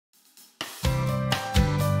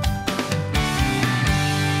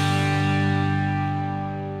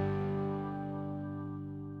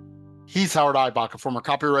He's Howard Ibach, a former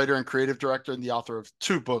copywriter and creative director and the author of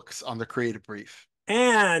 2 books on the creative brief.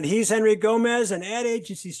 And he's Henry Gomez, an ad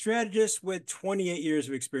agency strategist with 28 years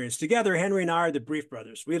of experience. Together, Henry and I are the Brief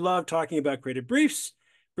Brothers. We love talking about creative briefs,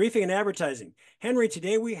 briefing, and advertising. Henry,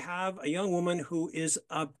 today we have a young woman who is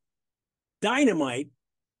a dynamite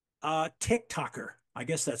TikToker. I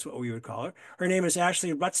guess that's what we would call her. Her name is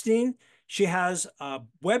Ashley Rutstein. She has a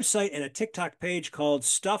website and a TikTok page called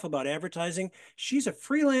Stuff About Advertising. She's a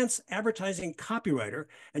freelance advertising copywriter,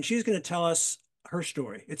 and she's going to tell us her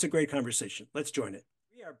story. It's a great conversation. Let's join it.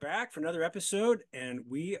 We are back for another episode, and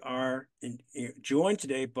we are joined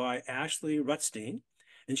today by Ashley Rutstein,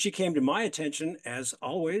 and she came to my attention, as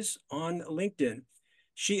always, on LinkedIn.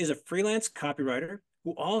 She is a freelance copywriter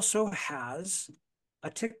who also has a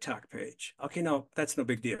TikTok page. Okay, no, that's no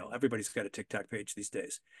big deal. Everybody's got a TikTok page these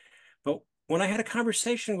days. But when I had a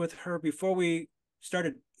conversation with her before we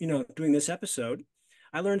started, doing this episode,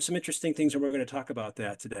 I learned some interesting things, and we're going to talk about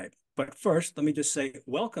that today. But first, let me just say,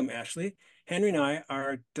 welcome, Ashley. Henry and I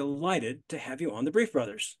are delighted to have you on the Brief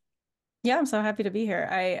Brothers. Yeah, I'm so happy to be here.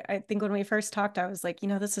 I think when we first talked, I was like,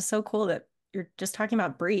 this is so cool that you're just talking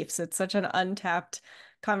about briefs. It's such an untapped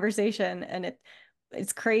conversation, and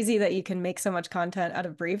it's crazy that you can make so much content out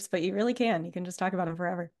of briefs, but you really can. You can just talk about them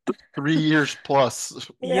forever. 3 years plus.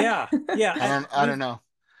 Yeah. I don't know.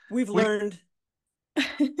 We've learned.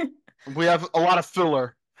 We have a lot of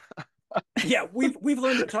filler. Yeah, we've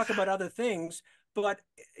learned to talk about other things, but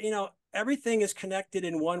everything is connected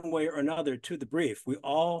in one way or another to the brief. We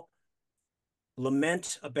all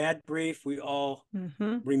lament a bad brief. We all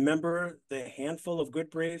remember the handful of good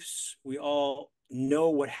briefs. We all know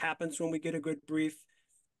what happens when we get a good brief.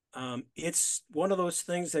 It's one of those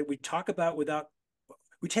things that we talk about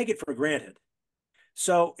we take it for granted.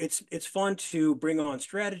 So it's fun to bring on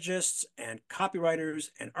strategists and copywriters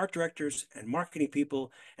and art directors and marketing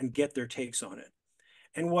people and get their takes on it.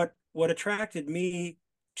 And what attracted me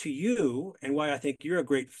to you, and why I think you're a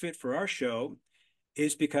great fit for our show,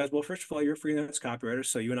 is because, well, first of all, you're a freelance copywriter,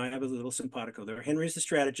 so you and I have a little simpatico there. Henry's the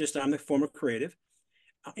strategist. I'm the former creative.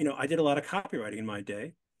 I did a lot of copywriting in my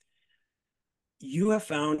day. You have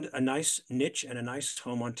found a nice niche and a nice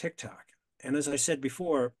home on TikTok. And as I said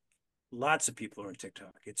before, lots of people are on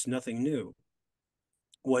TikTok. It's nothing new.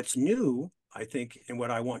 What's new, I think, and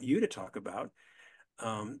what I want you to talk about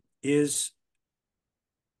is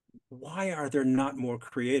why are there not more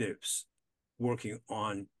creatives working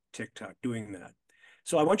on TikTok doing that?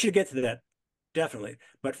 So I want you to get to that, definitely.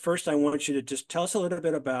 But first, I want you to just tell us a little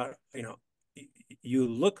bit about, you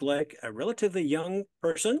look like a relatively young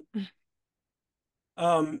person,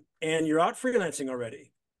 and you're out freelancing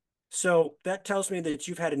already. So that tells me that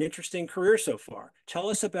you've had an interesting career so far. Tell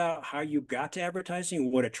us about how you got to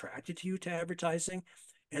advertising, what attracted you to advertising,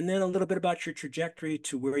 and then a little bit about your trajectory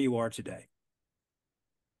to where you are today.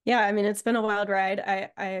 Yeah, I mean, it's been a wild ride.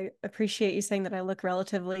 I appreciate you saying that I look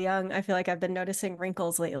relatively young. I feel like I've been noticing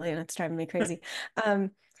wrinkles lately, and it's driving me crazy.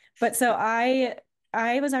 But so I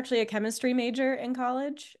was actually a chemistry major in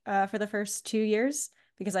college for the first 2 years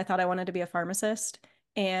because I thought I wanted to be a pharmacist.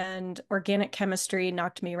 And organic chemistry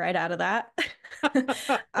knocked me right out of that.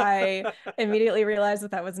 I immediately realized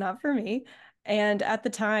that was not for me. And at the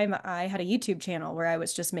time, I had a YouTube channel where I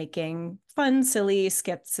was just making fun, silly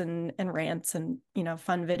skits and rants and,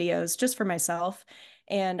 fun videos just for myself.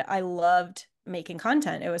 And I loved making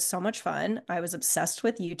content. It was so much fun. I was obsessed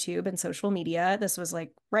with YouTube and social media. This was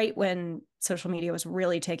like right when social media was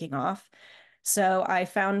really taking off. So I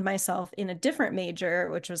found myself in a different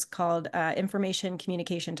major, which was called Information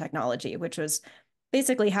Communication Technology, which was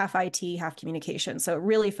basically half IT, half communication. So it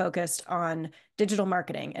really focused on digital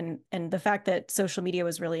marketing. And the fact that social media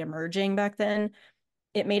was really emerging back then,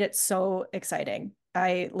 it made it so exciting.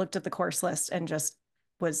 I looked at the course list and just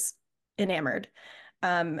was enamored.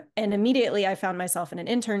 And immediately I found myself in an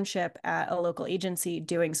internship at a local agency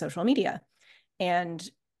doing social media. And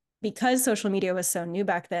because social media was so new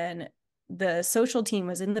back then, the social team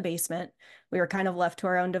was in the basement. We were kind of left to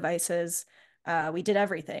our own devices. We did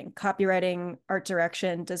everything: copywriting, art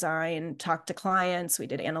direction, design, talked to clients. We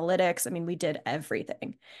did analytics. I mean, we did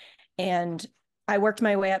everything. And I worked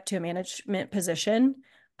my way up to a management position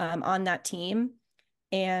on that team.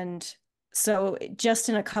 And so just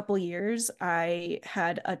in a couple years, I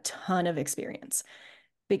had a ton of experience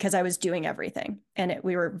because I was doing everything, and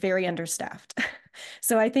we were very understaffed.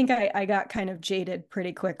 So I think I got kind of jaded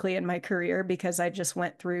pretty quickly in my career because I just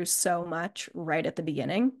went through so much right at the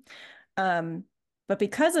beginning. But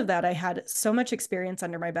because of that, I had so much experience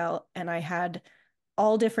under my belt, and I had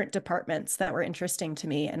all different departments that were interesting to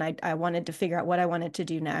me. And I wanted to figure out what I wanted to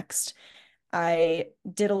do next. I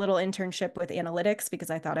did a little internship with analytics because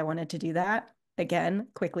I thought I wanted to do that. Again,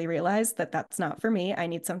 quickly realized that that's not for me. I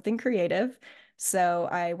need something creative. So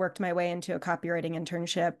I worked my way into a copywriting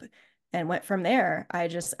internship and went from there. I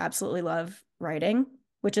just absolutely love writing,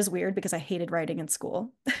 which is weird because I hated writing in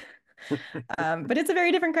school. But it's a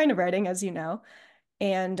very different kind of writing, as you know.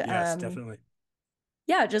 And Yes, definitely.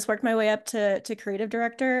 yeah, just worked my way up to creative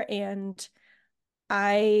director. And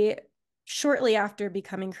I, shortly after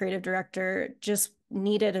becoming creative director, just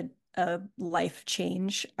needed a life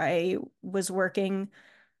change. I was working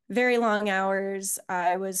very long hours.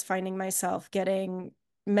 I was finding myself getting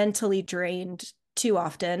mentally drained too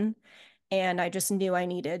often. And I just knew I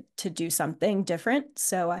needed to do something different.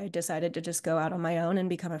 So I decided to just go out on my own and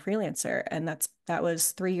become a freelancer. And that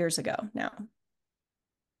was 3 years ago now.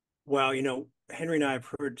 Well, Henry and I have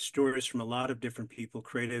heard stories from a lot of different people,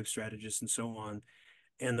 creative strategists and so on.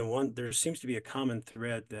 And there seems to be a common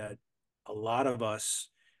thread that a lot of us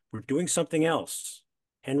were doing something else.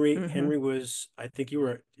 Henry was, I think you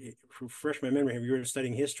were, refresh my memory, you were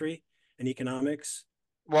studying history and economics.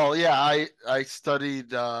 Well, yeah, I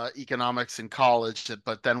studied economics in college,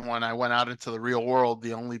 but then when I went out into the real world,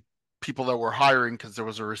 the only people that were hiring because there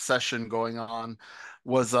was a recession going on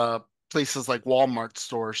was places like Walmart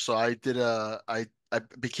stores. So I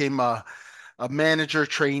became a manager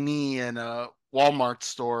trainee in a Walmart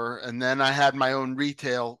store, and then I had my own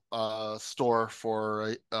retail store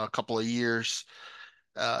for a couple of years,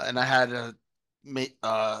 and I had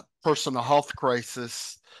a personal health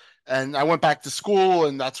crisis. And I went back to school,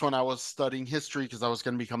 and that's when I was studying history because I was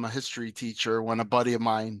going to become a history teacher when a buddy of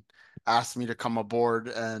mine asked me to come aboard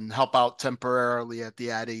and help out temporarily at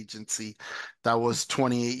the ad agency. That was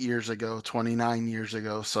 28 years ago, 29 years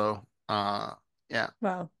ago. So, yeah.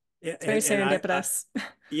 Wow. Yeah, It's very and serendipitous.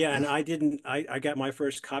 yeah, and I got my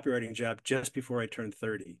first copywriting job just before I turned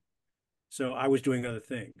 30. So I was doing other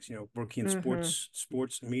things, working in Hmm.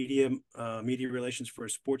 sports media, media relations for a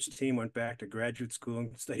sports team, went back to graduate school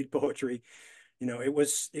and studied poetry.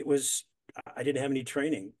 I didn't have any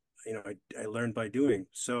training. I learned by doing.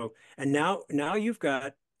 So, and now you've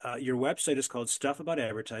got, your website is called Stuff About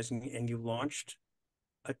Advertising, and you launched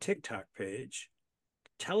a TikTok page.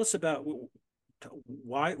 Tell us about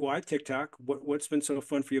why TikTok? What's been so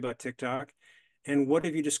fun for you about TikTok? And what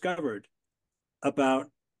have you discovered about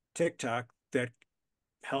TikTok that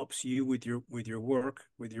helps you with your work,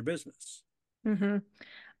 with your business? Hmm.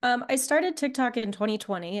 I started TikTok in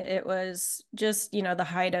 2020. It was just, the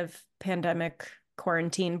height of pandemic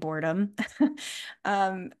quarantine boredom.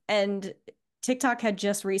 And TikTok had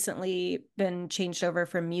just recently been changed over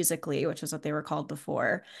from Musically, which is what they were called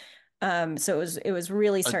before. So it was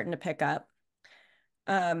really Uh, starting to pick up.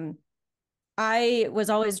 Um, I was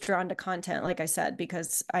always drawn to content, like I said,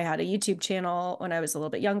 because I had a YouTube channel when I was a little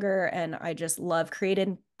bit younger, and I just love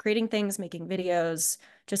creating things, making videos,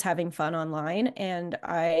 just having fun online. And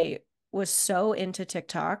I was so into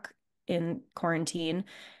TikTok in quarantine,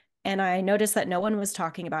 and I noticed that no one was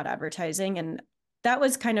talking about advertising. And that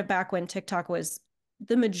was kind of back when TikTok was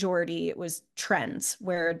the majority, it was trends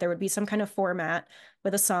where there would be some kind of format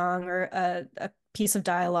with a song or a piece of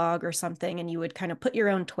dialogue or something, and you would kind of put your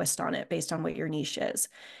own twist on it based on what your niche is.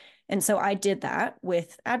 And so I did that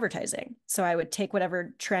with advertising. So I would take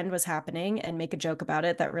whatever trend was happening and make a joke about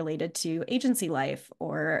it that related to agency life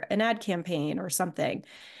or an ad campaign or something.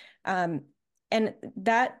 Um, and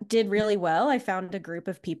that did really well. I found a group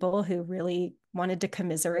of people who really wanted to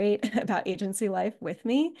commiserate about agency life with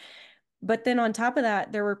me. But then on top of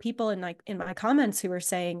that, there were people in my comments who were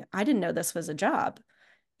saying, I didn't know this was a job.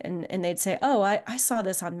 And they'd say, oh, I saw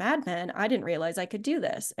this on Mad Men. I didn't realize I could do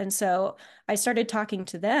this. And so I started talking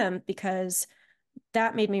to them because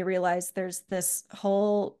that made me realize there's this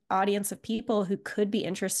whole audience of people who could be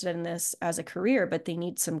interested in this as a career, but they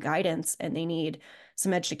need some guidance and they need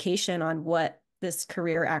some education on what this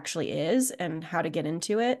career actually is and how to get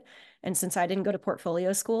into it. And since I didn't go to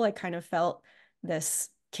portfolio school, I kind of felt this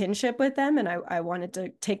kinship with them, and I wanted to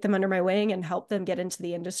take them under my wing and help them get into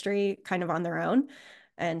the industry kind of on their own.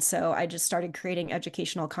 And so I just started creating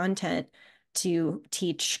educational content to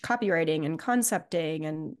teach copywriting and concepting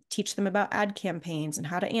and teach them about ad campaigns and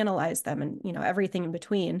how to analyze them and everything in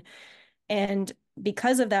between. And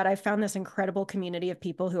because of that, I found this incredible community of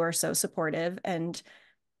people who are so supportive. And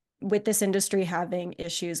with this industry having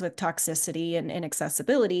issues with toxicity and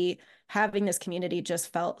inaccessibility, having this community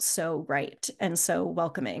just felt so right and so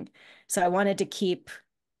welcoming. So I wanted to keep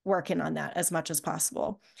working on that as much as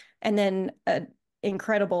possible. And then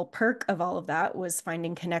incredible perk of all of that was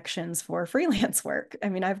finding connections for freelance work. I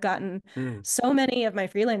mean, I've gotten Hmm. so many of my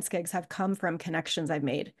freelance gigs have come from connections I've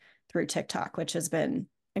made through TikTok, which has been Wow.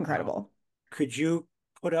 incredible. Could you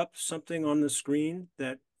put up something on the screen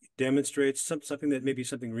that demonstrates something that maybe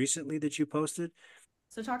something recently that you posted?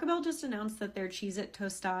 So Taco Bell just announced that their Cheez-It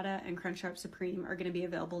Tostada and Crunchwrap Supreme are going to be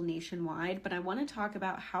available nationwide, but I want to talk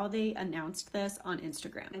about how they announced this on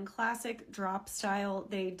Instagram. In classic drop style,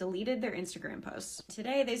 they deleted their Instagram posts.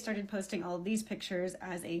 Today, they started posting all of these pictures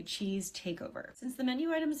as a cheese takeover. Since the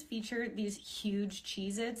menu items feature these huge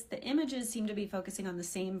Cheez-Its, the images seem to be focusing on the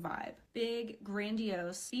same vibe. Big,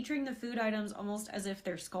 grandiose, featuring the food items almost as if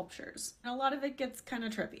they're sculptures. And a lot of it gets kind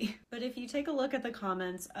of trippy. But if you take a look at the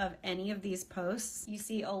comments of any of these posts, you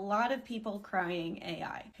see a lot of people crying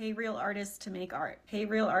AI. Pay real artists to make art. Pay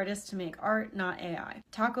real artists to make art, not AI.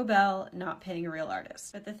 Taco Bell not paying a real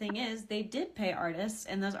artist. But the thing is, they did pay artists,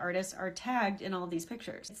 and those artists are tagged in all these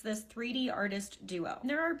pictures. It's this 3D artist duo. And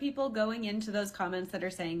there are people going into those comments that are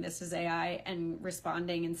saying this is AI and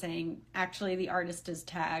responding and saying, actually, the artist is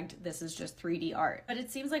tagged. This is just 3D art. But it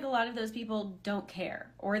seems like a lot of those people don't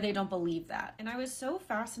care, or they don't believe that. And I was so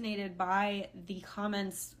fascinated by the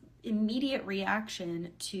comments immediate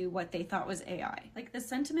reaction to what they thought was AI. Like, the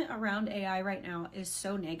sentiment around AI right now is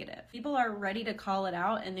so negative. People are ready to call it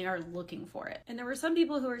out and they are looking for it. And there were some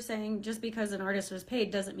people who were saying just because an artist was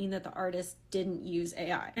paid doesn't mean that the artist didn't use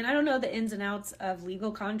AI. And I don't know the ins and outs of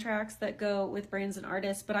legal contracts that go with brands and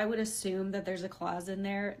artists, but I would assume that there's a clause in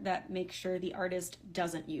there that makes sure the artist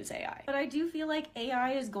doesn't use AI. But I do feel like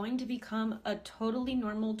AI is going to become a totally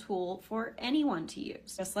normal tool for anyone to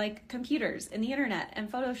use, just like computers and the internet and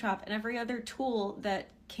Photoshop and every other tool that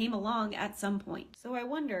came along at some point. So I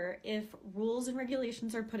wonder if rules and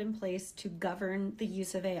regulations are put in place to govern the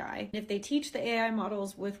use of AI. If they teach the AI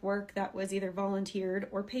models with work that was either volunteered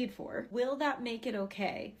or paid for, will that make it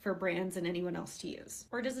okay for brands and anyone else to use?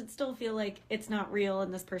 Or does it still feel like it's not real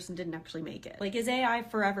and this person didn't actually make it? Like, is AI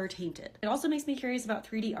forever tainted? It also makes me curious about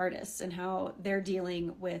 3D artists and how they're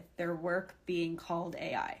dealing with their work being called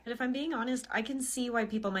AI. But if I'm being honest, I can see why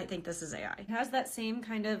people might think this is AI. It has that same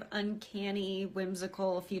kind of uncanny,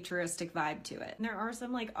 whimsical, futuristic vibe to it. And there are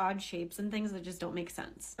some like odd shapes and things that just don't make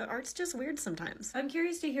sense. But art's just weird sometimes. I'm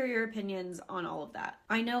curious to hear your opinions on all of that.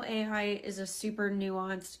 I know AI is a super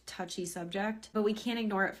nuanced, touchy subject, but we can't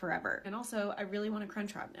ignore it forever. And also, I really want a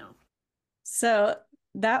Crunchwrap now. So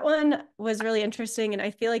that one was really interesting. And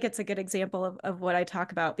I feel like it's a good example of what I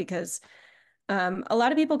talk about, because a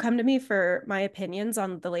lot of people come to me for my opinions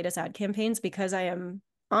on the latest ad campaigns because I am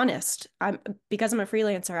honest. Because I'm a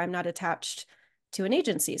freelancer, I'm not attached to an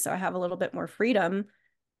agency. So I have a little bit more freedom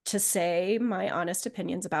to say my honest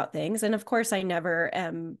opinions about things. And of course, I never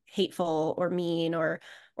am hateful or mean or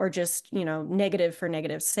just, negative for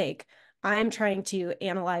negative's sake. I'm trying to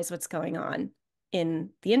analyze what's going on in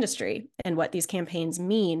the industry and what these campaigns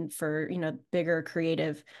mean for, bigger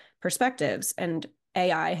creative perspectives. And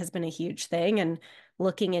AI has been a huge thing. And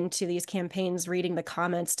looking into these campaigns, reading the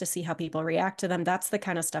comments to see how people react to them, that's the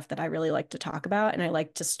kind of stuff that I really like to talk about. And I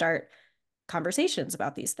like to start conversations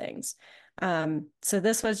about these things. So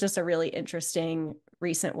this was just a really interesting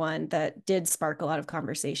recent one that did spark a lot of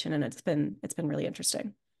conversation, and it's been really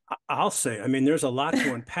interesting. I'll say, I mean, there's a lot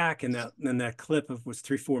to unpack in that clip of was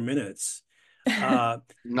 3-4 minutes.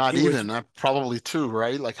 Not even probably 2,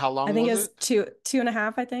 right? Like, how long I think was it's it?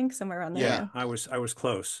 2.5, I think, somewhere around there. Yeah. I was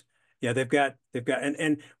close. Yeah, they've got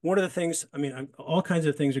and one of the things, I mean, all kinds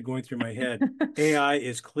of things are going through my head. AI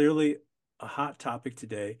is clearly a hot topic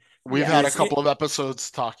today. We've had a couple of episodes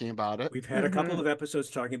talking about it. We've had a couple of episodes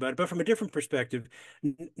talking about it, but from a different perspective.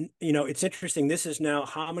 It's interesting. This is now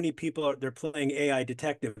how many people they're playing AI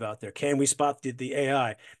detective out there. Can we spot the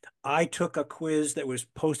AI? I took a quiz that was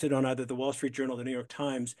posted on either the Wall Street Journal or the New York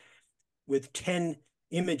Times with 10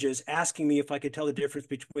 images asking me if I could tell the difference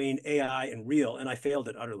between AI and real, and I failed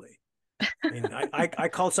it utterly. I mean, I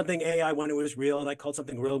called something AI when it was real, and I called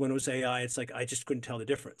something real when it was AI. It's like I just couldn't tell the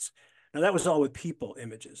difference. Now, that was all with people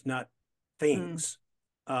images, not things.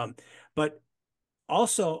 But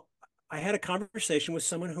also, I had a conversation with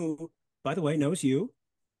someone who, by the way, knows you.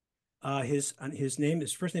 His first name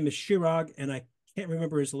is Shirag, and I can't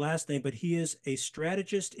remember his last name, but he is a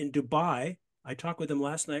strategist in Dubai. I talked with him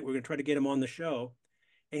last night. We're going to try to get him on the show.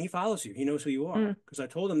 And he follows you. He knows who you are because I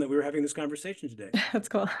told him that we were having this conversation today. That's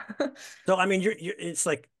cool. So, I mean, it's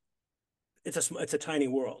like, it's a tiny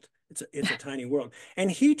world. It's a tiny world. And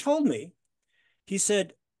he told me, he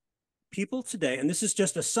said, people today, and this is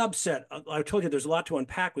just a subset. I told you there's a lot to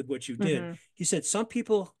unpack with what you did. He said, some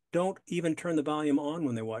people don't even turn the volume on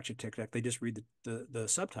when they watch a TikTok. They just read the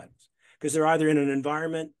subtitles because they're either in an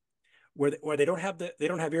environment where they don't have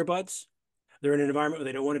earbuds. They're in an environment where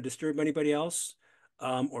they don't want to disturb anybody else.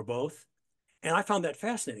 Or both. And I found that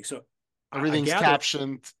fascinating. So I Everything's gather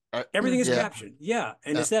captioned. everything is Yeah. captioned. Yeah.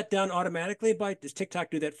 And Yeah. is that done automatically does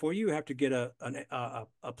TikTok do that for you? You have to get a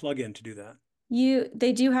plug-in to do that.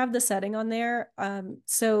 They do have the setting on there.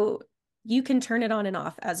 So you can turn it on and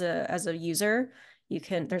off as a user.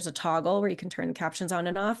 There's a toggle where you can turn the captions on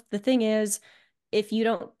and off. The thing is, if you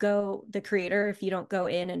don't go, the creator, if you don't go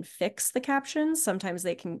in and fix the captions, sometimes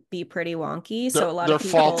they can be pretty wonky. So a lot They're of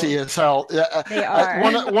faulty people, as hell. Yeah, they are.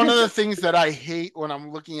 one of the things that I hate when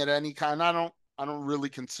I'm looking at any kind, I don't really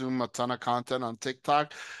consume a ton of content on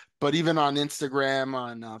TikTok, but even on Instagram,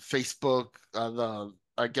 on Facebook, the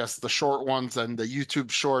I guess the short ones and the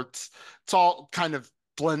YouTube shorts, it's all kind of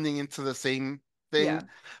blending into the same thing, Yeah.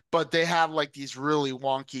 but they have like these really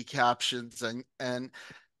wonky captions and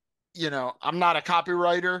I'm not a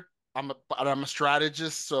copywriter. But I'm a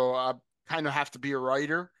strategist, so I kind of have to be a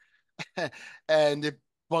writer. And it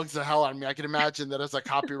bugs the hell out of me. I can imagine that as a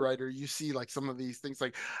copywriter, you see like some of these things.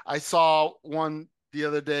 Like I saw one the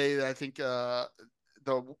other day that I think the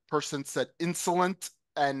person said insolent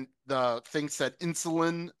and the thing said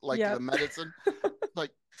insulin, like the Yep. medicine.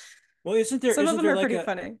 Like, Well, Some of isn't them there are like pretty a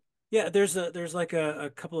funny. yeah, there's like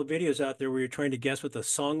a couple of videos out there where you're trying to guess what the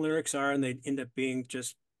song lyrics are and they end up being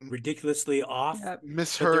just ridiculously off, Yep. but they're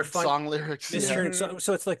misheard fun song lyrics. Yeah. mishearing. Hmm.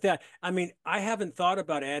 So it's like that. I mean, I haven't thought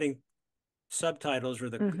about adding subtitles or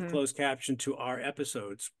the Hmm. closed caption to our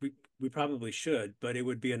episodes. We probably should, but it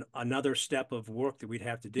would be another step of work that we'd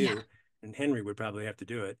have to Yeah. do, and Henry would probably have to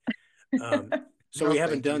do it. Um, so No, we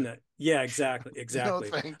haven't thank done you. that. Yeah, exactly, No, exactly.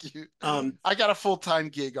 thank you. Um, I got a full-time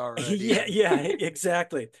gig already. yeah, yeah,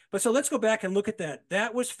 exactly. But so let's go back and look at that.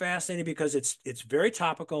 That was fascinating because it's very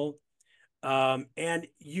topical. And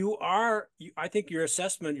I think your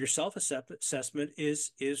assessment, your self-assessment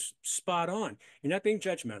is spot on. You're not being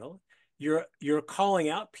judgmental. You're calling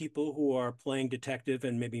out people who are playing detective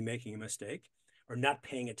and maybe making a mistake or not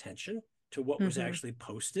paying attention to what was Hmm. actually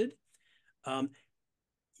posted. Um,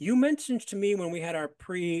 you mentioned to me when we had our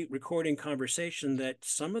pre-recording conversation that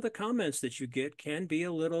some of the comments that you get can be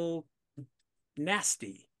a little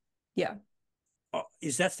nasty. Yeah.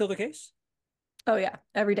 Is that still the case? Oh yeah,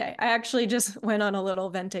 every day. I actually just went on a little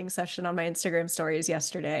venting session on my Instagram stories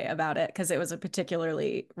yesterday about it because it was a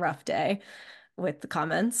particularly rough day with the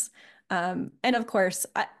comments. And of course,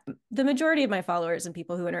 the majority of my followers and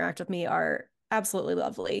people who interact with me are absolutely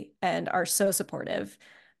lovely and are so supportive.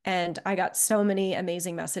 And I got so many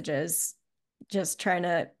amazing messages just trying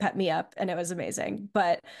to pep me up, and it was amazing.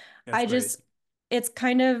 But That's I great. just, it's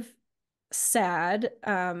kind of sad,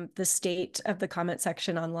 the state of the comment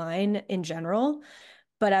section online in general,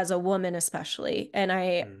 but as a woman especially. And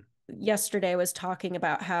I Mm. yesterday was talking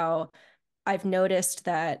about how I've noticed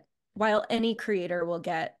that while any creator will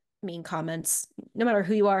get mean comments, no matter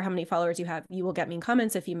who you are, how many followers you have, you will get mean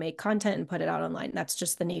comments if you make content and put it out online. That's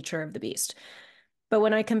just the nature of the beast. But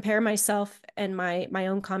when I compare myself and my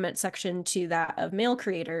own comment section to that of male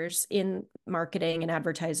creators in marketing and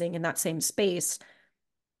advertising in that same space,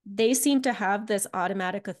 they seem to have this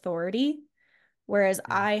automatic authority, whereas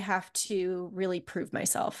Mm. I have to really prove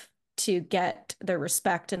myself to get the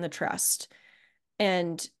respect and the trust.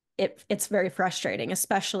 And it's very frustrating,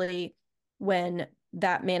 especially when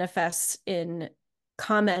that manifests in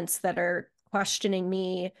comments that are questioning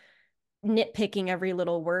me, nitpicking every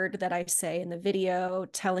little word that I say in the video,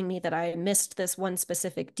 telling me that I missed this one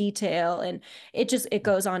specific detail. And it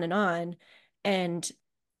goes on and on. And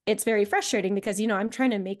it's very frustrating because, I'm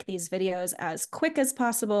trying to make these videos as quick as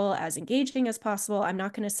possible, as engaging as possible. I'm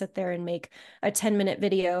not going to sit there and make a 10-minute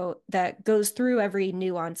video that goes through every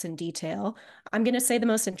nuance and detail. I'm going to say the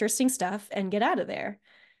most interesting stuff and get out of there.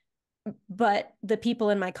 But the people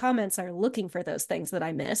in my comments are looking for those things that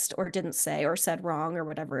I missed or didn't say or said wrong or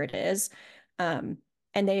whatever it is. Um,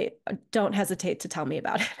 and they don't hesitate to tell me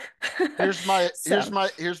about it. So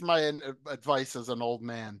Here's my advice as an old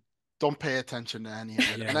man. Don't pay attention to any of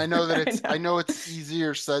it. And Yeah. I know that I I know. know it's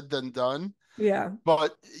easier said than done, Yeah.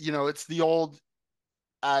 but it's the old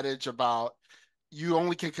adage about you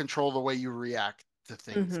only can control the way you react to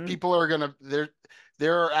things. Hmm. People are gonna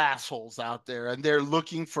there are assholes out there and they're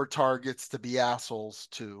looking for targets to be assholes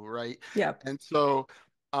too, right? Yeah. And so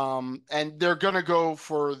and they're gonna go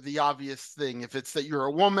for the obvious thing. If it's that you're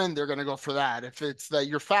a woman, they're gonna go for that. If it's that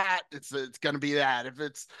you're fat, it's gonna be that. If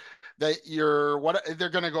it's that you're what, they're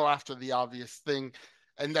gonna go after the obvious thing.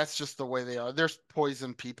 And that's just the way they are. There's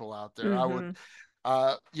poison people out there. I would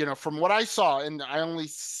Hmm. from what I saw, and I only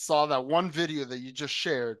saw that one video that you just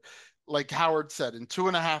shared, like Howard said, in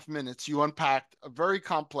 2.5 minutes, you unpacked a very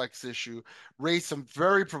complex issue, raised some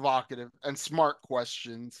very provocative and smart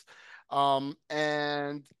questions,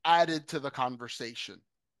 and added to the conversation.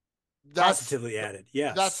 that's positively added.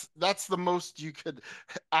 Yes. that's the most you could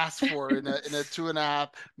ask for in a 2.5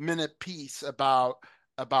 minute piece about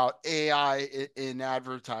AI in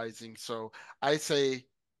advertising. So I say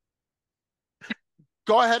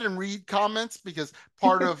go ahead and read comments, because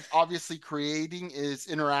part of obviously creating is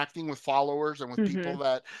interacting with followers and with people Hmm.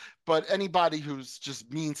 that, but anybody who's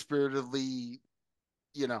just mean-spiritedly,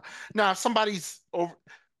 you know. Now if somebody's over,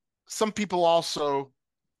 some people also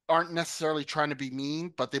aren't necessarily trying to be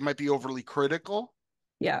mean, but they might be overly critical.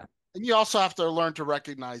 Yeah. And you also have to learn to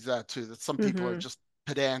recognize that too, that some people are Hmm. just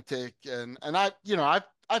pedantic, and I've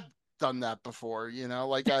done that before,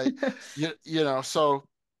 like so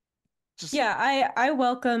just Yeah, I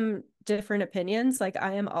welcome different opinions. Like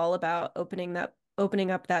I am all about opening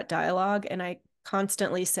up that dialogue, and I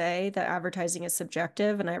constantly say that advertising is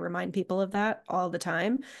subjective, and I remind people of that all the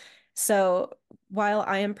time. So while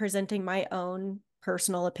I am presenting my own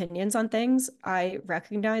personal opinions on things, I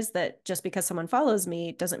recognize that just because someone follows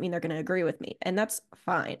me doesn't mean they're going to agree with me. And that's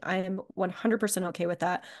fine. I am 100% okay with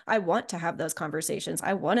that. I want to have those conversations.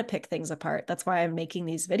 I want to pick things apart. That's why I'm making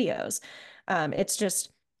these videos. It's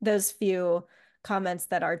just those few comments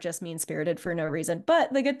that are just mean-spirited for no reason.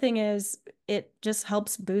 But the good thing is it just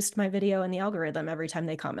helps boost my video in the algorithm every time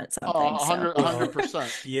they comment something. a So, hundred a hundred Well,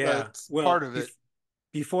 percent. yeah. That's part Well, of it.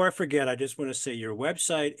 before I forget, I just want to say your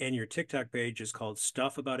website and your TikTok page is called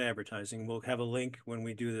Stuff About Advertising. We'll have a link when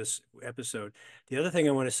we do this episode. The other thing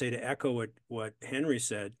I want to say to echo what Henry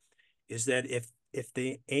said is that if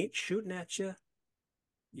they ain't shooting at you,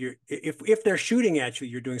 if they're shooting at you,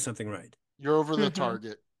 you're doing something right. You're over the mhm,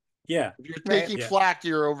 target. Yeah, If you're right. taking yeah. flack,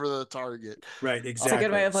 you're over the target. Right, It's a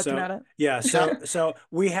good way exactly. of looking So, at it. yeah, Now, so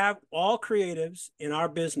we have all creatives in our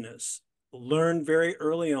business learn very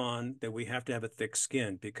early on that we have to have a thick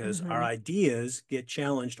skin because our Hmm. ideas get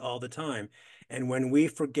challenged all the time. And when we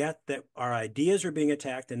forget that our ideas are being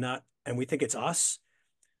attacked and we think it's us,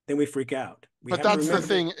 then we freak out. We but have to that's the remember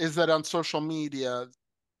that, thing, is that on social media,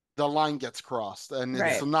 the line gets crossed, and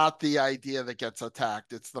it's Right. not the idea that gets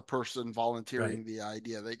attacked, it's the person right. volunteering the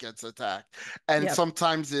idea that gets attacked, and Yep.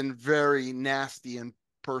 sometimes in very nasty and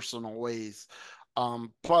personal ways.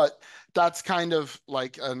 But that's kind of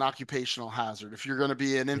like an occupational hazard. If you're going to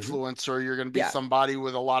be an Mhm. influencer, you're going to be Yeah. somebody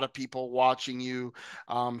with a lot of people watching you,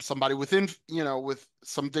 somebody within, with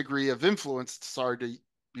some degree of influence. Sorry to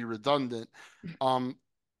be redundant. um,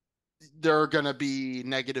 there are going to be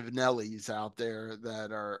negative Nellies out there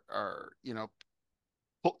that are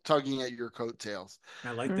tugging at your coattails.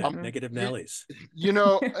 I like that. Um, Hmm. Negative you, Nellies.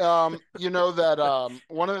 that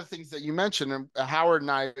one of the things that you mentioned, and Howard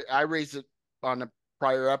and I raised it on a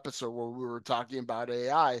prior episode where we were talking about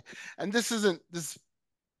AI, and this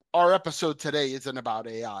our episode today isn't about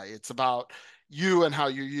AI. It's about you and how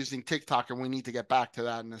you're using TikTok, and we need to get back to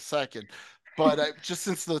that in a second. But just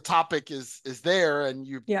since the topic is there, and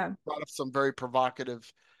you Yeah. brought up some very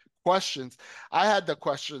provocative questions, I had the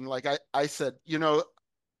question, like I said,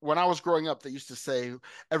 when I was growing up, they used to say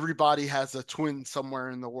everybody has a twin somewhere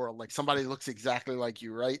in the world, like somebody looks exactly like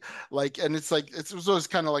you, right? Like, and it's like it was always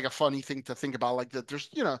kind of like a funny thing to think about, like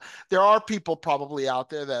that. There are people probably out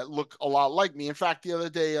there that look a lot like me. In fact, the other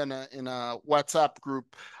day in a WhatsApp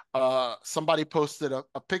group, somebody posted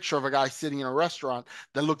a picture of a guy sitting in a restaurant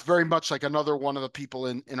that looked very much like another one of the people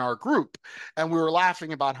in our group, and we were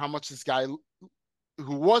laughing about how much this guy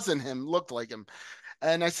who wasn't him looked like him.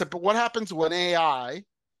 And I said, but what happens when AI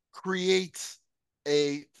creates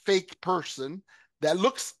a fake person that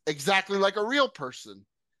looks exactly like a real person?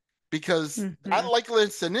 Because that Hmm.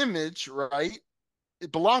 likeness and image, right?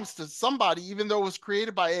 It belongs to somebody, even though it was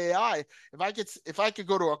created by AI. If I could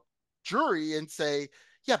go to a jury and say,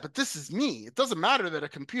 yeah, but this is me. It doesn't matter that a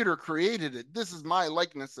computer created it. This is my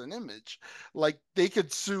likeness and image. Like they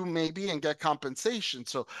could sue maybe and get compensation.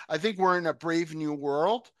 So I think we're in a brave new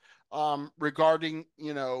world, regarding,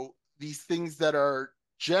 these things that are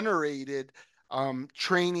generated,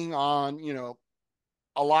 training on,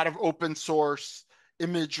 a lot of open source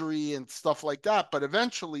imagery and stuff like that. But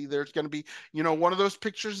eventually there's going to be, one of those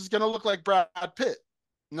pictures is going to look like Brad Pitt,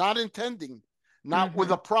 not intending, not with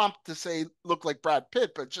Hmm. a prompt to say look like Brad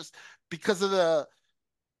Pitt, but just because of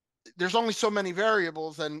there's only so many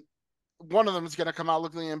variables, and one of them is going to come out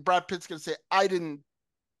looking, and Brad Pitt's going to say, I didn't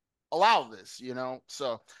allow this,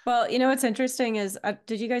 so. Well, what's interesting is,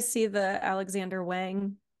 did you guys see the Alexander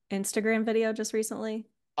Wang Instagram video just recently?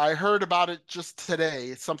 I heard about it just today.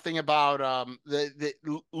 It's something about the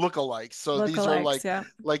lookalikes. So these are Lookalikes, yeah.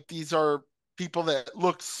 these are people that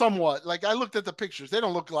look somewhat like, I looked at the pictures. They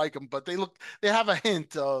don't look like them, but they have a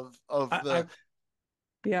hint of I, the. I've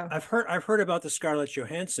Yeah. I've heard about the Scarlett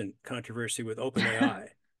Johansson controversy with OpenAI.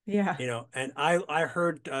 Yeah. And I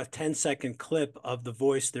heard a 10-second clip of the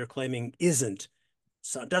voice they're claiming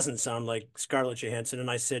doesn't sound like Scarlett Johansson. And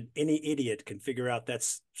I said, any idiot can figure out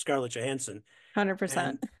that's Scarlett Johansson.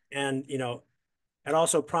 100%. And it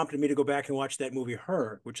also prompted me to go back and watch that movie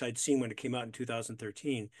Her, which I'd seen when it came out in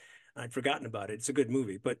 2013. I'd forgotten about it. It's a good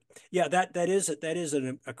movie, but yeah, that is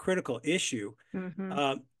a critical issue.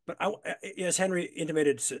 Mm-hmm. But as Henry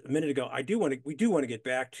intimated a minute ago, we do want to get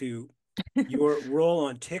back to your role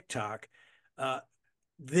on TikTok.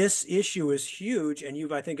 This issue is huge, and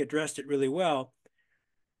you've, I think, addressed it really well.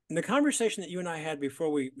 In the conversation that you and I had before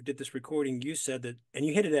we did this recording, you said that, and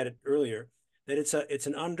you hinted at it earlier, that it's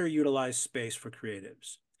an underutilized space for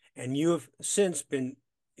creatives. And you have since been,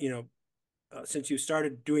 since you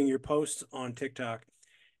started doing your posts on TikTok,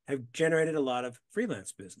 have generated a lot of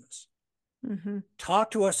freelance business. Mm-hmm.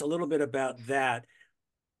 Talk to us a little bit about that.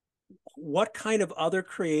 What kind of other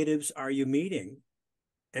creatives are you meeting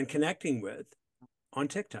and connecting with on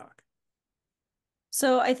TikTok?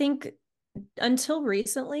 So I think until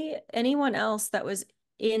recently, anyone else that was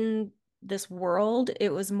in this world,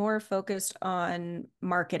 it was more focused on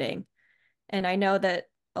marketing. And I know that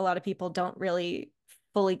a lot of people don't really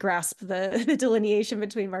fully grasp the delineation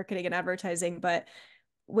between marketing and advertising, but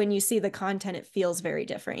when you see the content, it feels very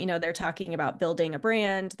different. They're talking about building a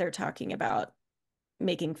brand, they're talking about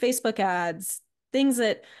making Facebook ads, things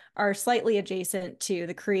that are slightly adjacent to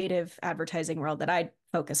the creative advertising world that I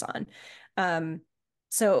focus on.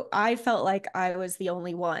 So I felt like I was the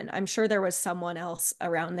only one. I'm sure there was someone else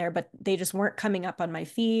around there, but they just weren't coming up on my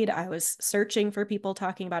feed. I was searching for people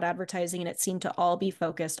talking about advertising, and it seemed to all be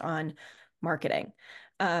focused on marketing.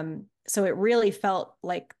 So it really felt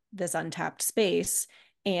like this untapped space.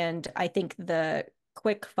 And I think the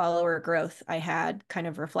quick follower growth I had kind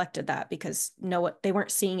of reflected that, because they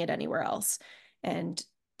weren't seeing it anywhere else. And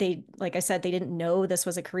they, like I said, they didn't know this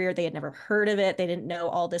was a career. They had never heard of it. They didn't know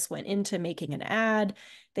all this went into making an ad.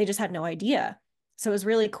 They just had no idea. So it was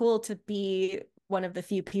really cool to be one of the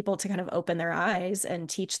few people to kind of open their eyes and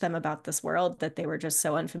teach them about this world that they were just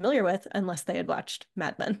so unfamiliar with, unless they had watched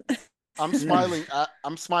Mad Men. I'm smiling.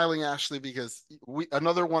 I'm smiling, Ashley, because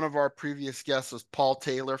another one of our previous guests was Paul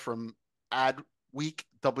Taylor from Ad Week,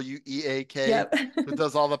 WEAK, Yep. who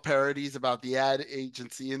does all the parodies about the ad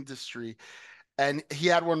agency industry. And he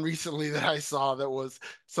had one recently that I saw that was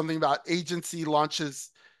something about agency launches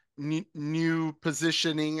new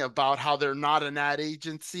positioning about how they're not an ad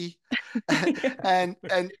agency. Yeah. And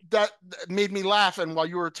that made me laugh. And while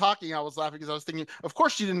you were talking, I was laughing because I was thinking, of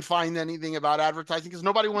course you didn't find anything about advertising, because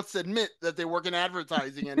nobody wants to admit that they work in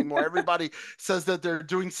advertising anymore. Everybody says that they're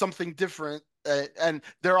doing something different, and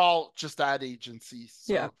they're all just ad agencies.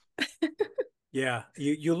 Yeah. So Yeah,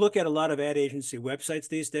 you look at a lot of ad agency websites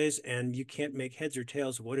these days, and you can't make heads or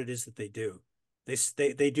tails of what it is that they do.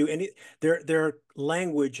 They do their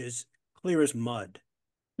language is clear as mud.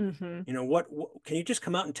 Mm-hmm. What can you just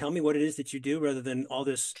come out and tell me what it is that you do, rather than all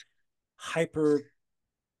this hyper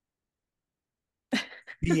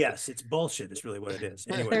BS? It's bullshit. Is really what it is.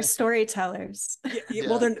 Anyway, They're storytellers. yeah.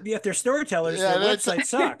 Well, then if they're storytellers, their website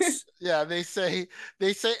sucks. yeah, they say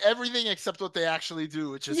everything except what they actually do,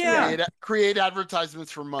 which is Yeah. create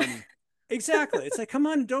advertisements for money. Exactly. It's like, come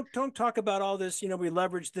on, don't talk about all this. We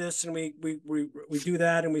leverage this and we do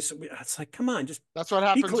that, and it's like, come on, just That's what be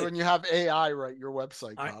happens clear. when you have AI write your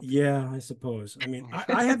website copy. Yeah, I suppose. I mean,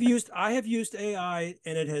 I have used AI,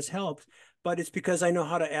 and it has helped, but it's because I know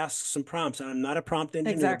how to ask some prompts. And I'm not a prompt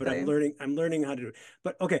engineer, but Exactly. I'm learning how to do it.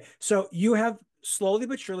 But okay, so you have slowly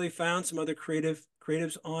but surely found some other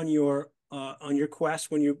creatives on your quest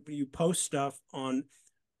when you post stuff on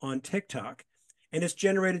TikTok, and it's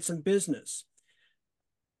generated some business.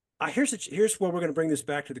 Here's where we're going to bring this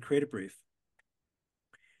back to the creative brief.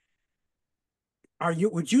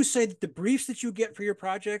 Would you say that the briefs that you get for your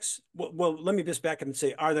projects, well, let me just back up and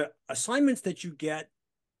say, are the assignments that you get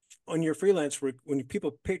on your freelance work, when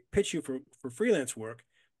people pitch you for freelance work,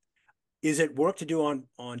 is it work to do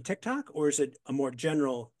on TikTok, or is it a more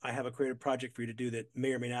general, I have a creative project for you to do that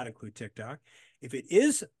may or may not include TikTok? If it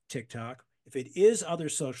is TikTok, if it is other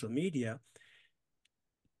social media,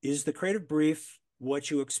 is the creative brief what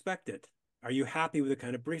you expected? Are you happy with the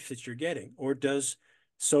kind of brief that you're getting, or does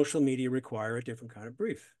social media require a different kind of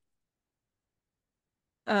brief?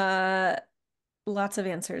 Lots of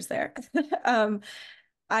answers there.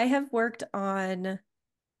 I have worked on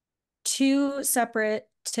 2 separate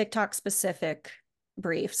TikTok specific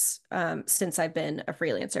briefs since I've been a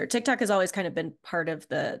freelancer. TikTok has always kind of been part of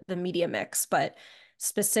the media mix, but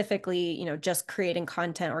specifically, just creating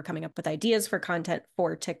content or coming up with ideas for content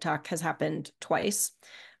for TikTok has happened twice.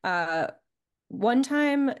 One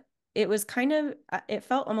time it was kind of, it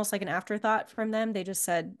felt almost like an afterthought from them. They just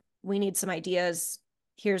said, we need some ideas.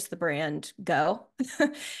 Here's the brand, go.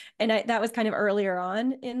 And that was kind of earlier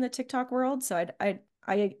on in the TikTok world. So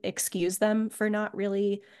I excuse them for not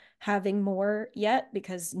really having more yet,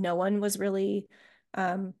 because no one was really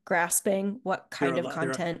grasping what kind of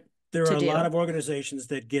content there are to a do. lot of organizations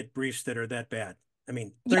that get briefs that are that bad. I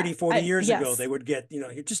mean, 30, 40 years ago, they would get,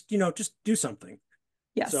 just do something.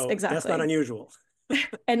 Yes, so exactly. That's not unusual.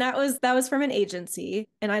 And that was from an agency,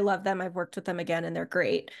 and I love them. I've worked with them again, and they're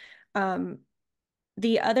great.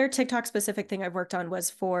 The other TikTok specific thing I've worked on was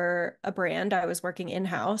for a brand. I was working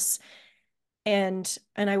in-house, and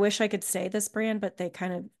I wish I could say this brand, but they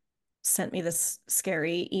kind of sent me this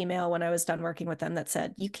scary email when I was done working with them that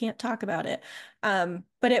said, you can't talk about it.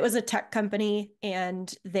 But it was a tech company,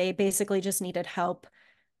 and they basically just needed help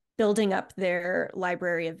building up their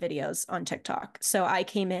library of videos on TikTok. So I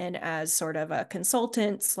came in as sort of a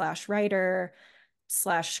consultant slash writer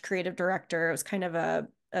slash creative director. It was kind of a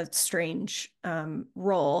strange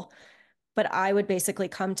role, but I would basically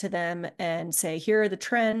come to them and say, here are the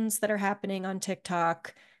trends that are happening on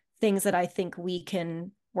TikTok, things that I think we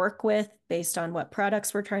can work with based on what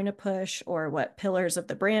products we're trying to push or what pillars of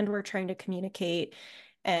the brand we're trying to communicate.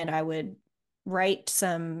 And I would write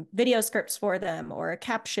some video scripts for them or a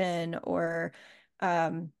caption, or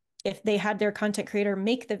if they had their content creator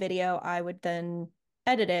make the video, I would then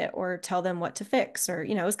edit it or tell them what to fix. Or,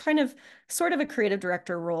 it was kind of sort of a creative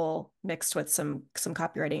director role mixed with some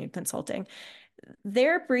copywriting and consulting.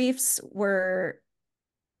 Their briefs were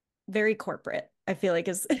very corporate, I feel like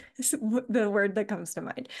is the word that comes to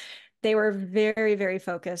mind. They were very, very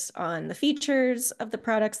focused on the features of the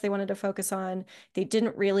products they wanted to focus on. They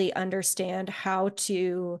didn't really understand how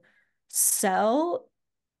to sell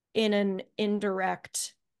in an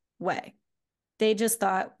indirect way. They just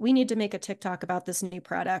thought, we need to make a TikTok about this new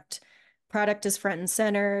product. Product is front and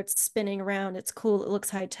center. It's spinning around. It's cool. It looks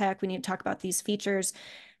high tech. We need to talk about these features.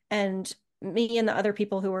 And me and the other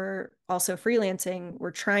people who were also freelancing were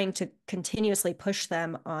trying to continuously push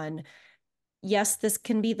them on, yes, this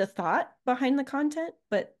can be the thought behind the content,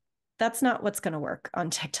 but that's not what's going to work on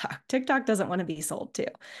TikTok. TikTok doesn't want to be sold to.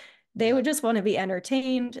 They would just want to be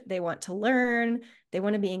entertained. They want to learn. They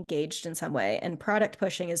want to be engaged in some way. And product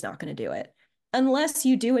pushing is not going to do it unless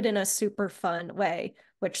you do it in a super fun way,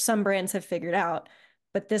 which some brands have figured out.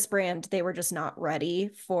 But this brand, they were just not ready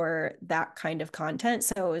for that kind of content.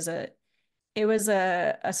 So it was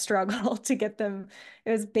a struggle to get them.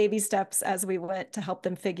 It was baby steps as we went to help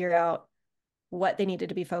them figure out what they needed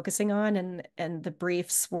to be focusing on. And the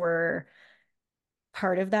briefs were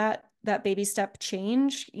part of that baby step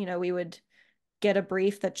change. We would get a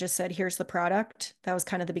brief that just said, here's the product. That was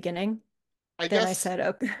kind of the beginning. I said,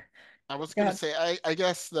 okay. I was going to say, I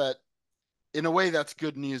guess that in a way that's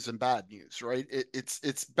good news and bad news, right?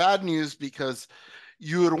 It's bad news because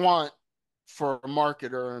you would want for a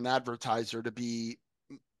marketer or an advertiser to be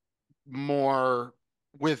more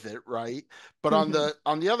with it, right? But on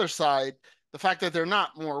the other side, the fact that they're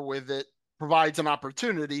not more with it provides an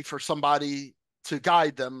opportunity for somebody to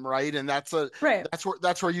guide them, right? And that's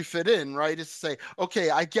where you fit in, right? Is to say, okay,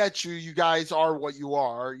 I get you. You guys are what you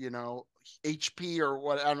are, HP or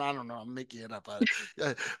what? I don't know. I'm making it up,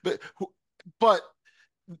 but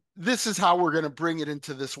this is how we're going to bring it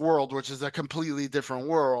into this world, which is a completely different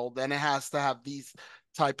world, and it has to have these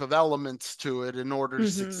type of elements to it in order to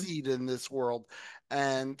succeed in this world.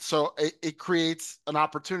 And so it creates an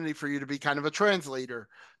opportunity for you to be kind of a translator.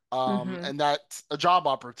 And that's a job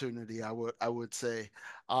opportunity, I would say.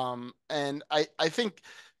 And I think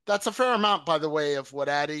that's a fair amount, by the way, of what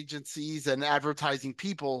ad agencies and advertising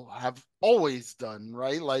people have always done,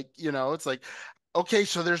 right? Like, it's like, okay,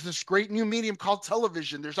 so there's this great new medium called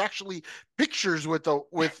television. There's actually pictures with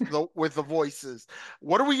the voices.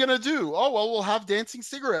 What are we gonna do? Oh, well, we'll have dancing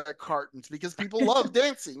cigarette cartons because people love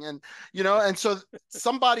dancing, and so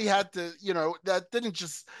somebody had to, that didn't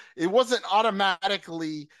just, it wasn't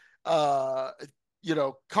automatically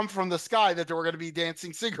come from the sky that there were going to be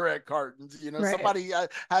dancing cigarette cartons. Somebody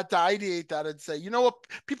had to ideate that and say, what,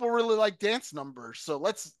 people really like dance numbers, so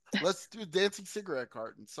let's do dancing cigarette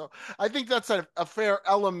cartons. So I think that's a fair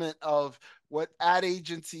element of what ad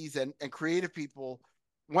agencies and creative people,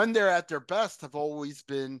 when they're at their best, have always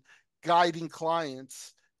been guiding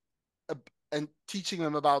clients and teaching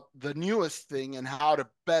them about the newest thing and how to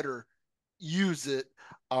better use it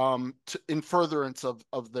in furtherance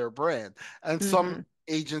of their brand. And some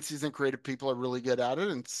agencies and creative people are really good at it,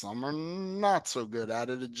 and some are not so good at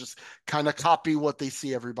it and just kind of copy what they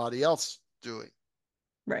see everybody else doing.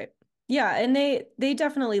 Right. Yeah. And they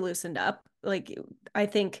definitely loosened up. Like, I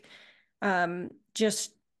think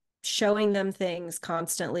just showing them things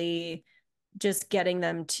constantly, just getting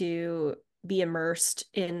them to be immersed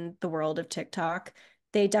in the world of TikTok,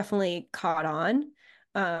 they definitely caught on.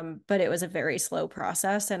 But it was a very slow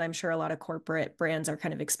process, and I'm sure a lot of corporate brands are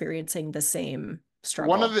kind of experiencing the same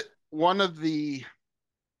One of struggle. the one of the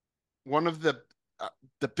one of the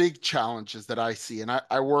big challenges that I see, and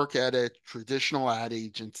I work at a traditional ad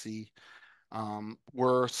agency.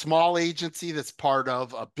 We're a small agency that's part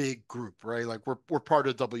of a big group, right? Like we're part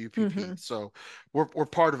of WPP, Mm-hmm. so we're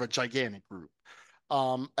part of a gigantic group.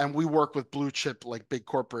 And we work with blue chip, like big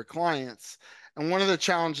corporate clients. And one of the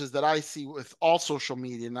challenges that I see with all social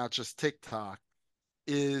media, not just TikTok,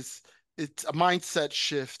 is it's a mindset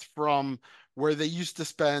shift from where they used to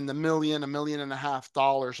spend $1.5 million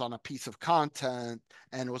on a piece of content,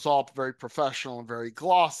 and it was all very professional and very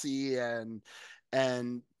glossy, and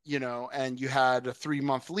and you had a 3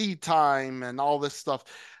 month lead time and all this stuff.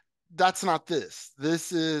 That's not this.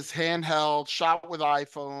 This is handheld, shot with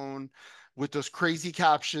iPhone, with those crazy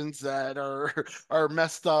captions that are are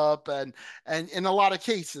messed up, and in a lot of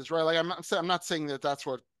cases, right? Like I'm not saying that that's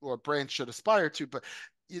what brands should aspire to, but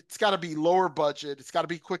it's got to be lower budget. It's got to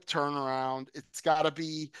be quick turnaround. It's got to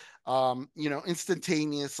be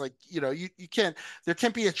instantaneous. Like you can't there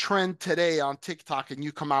can't be a trend today on TikTok and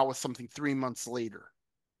you come out with something 3 months later.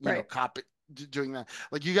 Right. Copy doing that.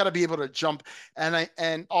 Like you got to be able to jump,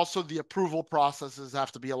 and also the approval processes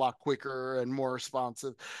have to be a lot quicker and more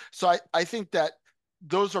responsive. So I think that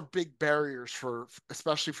those are big barriers for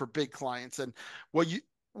especially for big clients. And what you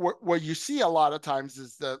what you see a lot of times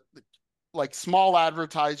is that like small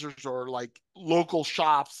advertisers or like local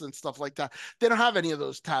shops and stuff like that, they don't have any of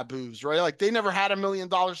those taboos, right? Like they never had $1 million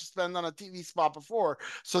to spend on a TV spot before,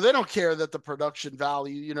 so they don't care that the production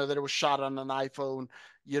value, that it was shot on an iPhone,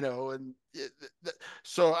 and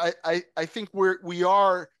so I think we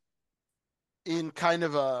are in kind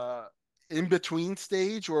of a in between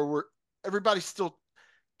stage where everybody's still,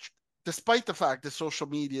 despite the fact that social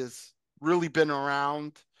media's really been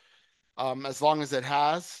around as long as it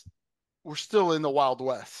has, we're still in the wild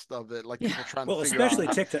west of it, like Yeah. people trying to Well, figure out especially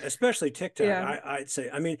how. TikTok, especially TikTok, Yeah. I'd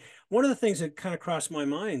say. I mean, one of the things that kind of crossed my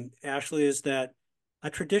mind, Ashley, is that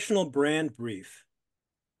a traditional brand brief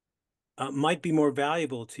might be more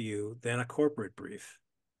valuable to you than a corporate brief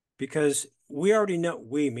because we already know,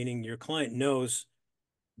 we meaning your client knows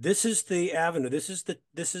this is the avenue, this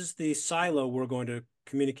is the silo we're going to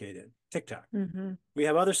communicate in TikTok. Mm-hmm. We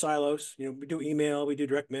have other silos. We do email, we do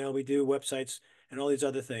direct mail, we do websites, and all these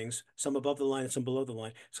other things. Some above the line and some below the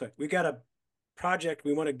line. So we got a project.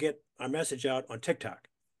 We want to get our message out on TikTok.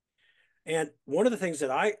 And one of the things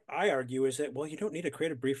that I argue is that, well, you don't need a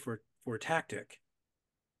creative brief for a tactic.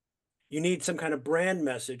 You need some kind of brand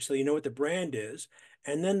message so you know what the brand is.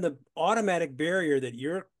 And then the automatic barrier that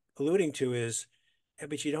you're alluding to is, yeah,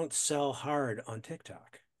 but you don't sell hard on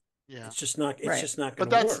TikTok. Yeah. It's Right. just not going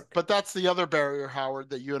But to work. that's the other barrier, Howard,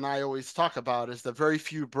 that you and I always talk about, is that very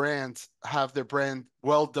few brands have their brand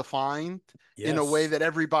well defined in a way Yes, that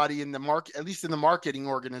everybody in the market, at least in the marketing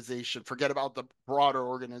organization, forget about the broader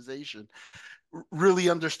organization, really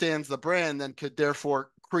understands the brand and could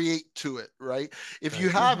therefore create to it, right? If you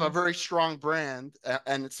right. have a Mm-hmm. very strong brand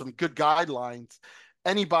and some good guidelines,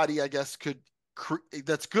 anybody, I guess,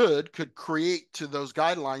 that's good could create to those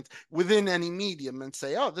guidelines within any medium and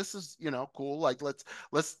say, oh, this is, cool. Like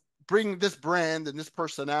let's bring this brand and this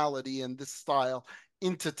personality and this style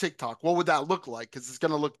into TikTok. What would that look like? Because it's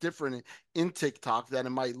going to look different in TikTok than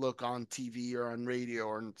it might look on TV or on radio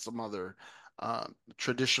or in some other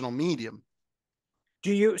traditional medium.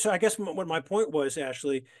 So I guess what my point was,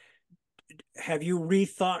 Ashley, have you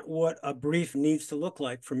rethought what a brief needs to look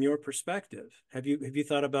like from your perspective? Have you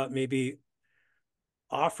thought about maybe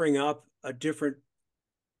offering up a different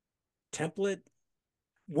template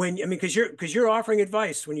because you're offering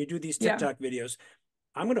advice when you do these Yeah. TikTok videos.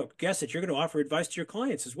 I'm going to guess that you're going to offer advice to your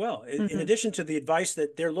clients as well. In Mm-hmm. addition to the advice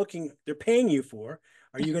that they're paying you for,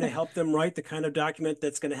 are you going to help them write the kind of document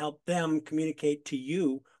that's going to help them communicate to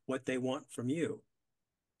you what they want from you?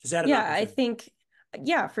 Is that an Yeah, I opportunity? think,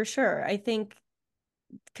 yeah, for sure. I think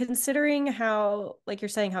considering how, like you're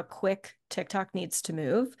saying, how quick TikTok needs to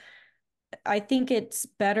move, I think it's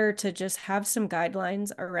better to just have some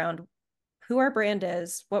guidelines around who our brand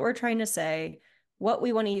is, what we're trying to say, what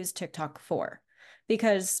we want to use TikTok for.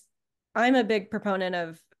 Because I'm a big proponent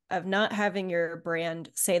of not having your brand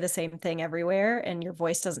say the same thing everywhere, and your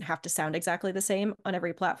voice doesn't have to sound exactly the same on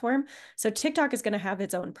every platform. So TikTok is going to have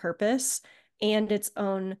its own purpose and its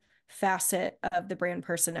own facet of the brand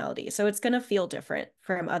personality. So it's going to feel different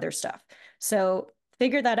from other stuff. So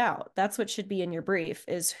figure that out. That's what should be in your brief,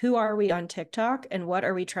 is who are we on TikTok and what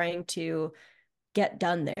are we trying to get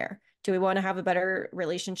done there? Do we want to have a better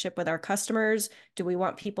relationship with our customers? Do we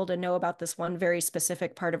want people to know about this one very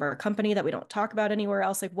specific part of our company that we don't talk about anywhere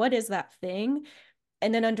else? Like, what is that thing?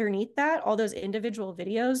 And then underneath that, all those individual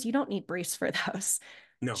videos, you don't need briefs for those.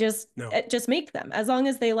 No, just no. just make them. As long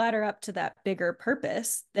as they ladder up to that bigger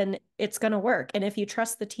purpose, then it's going to work. And if you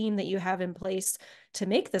trust the team that you have in place to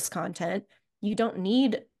make this content, you don't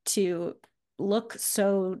need to look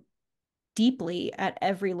so deeply at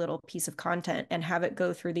every little piece of content and have it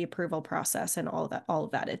go through the approval process and all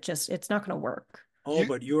of that. It's not going to work. Oh,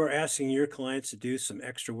 but you are asking your clients to do some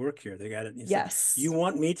extra work here. They got it. Yes. You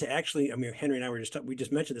want me to actually, I mean, Henry and I we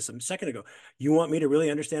just mentioned this a second ago. You want me to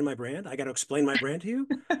really understand my brand? I got to explain my brand to you.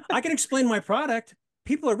 I can explain my product.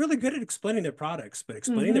 People are really good at explaining their products, but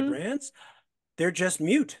explaining their brands, they're just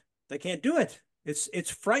mute. They can't do it.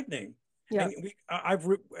 It's frightening. Yeah.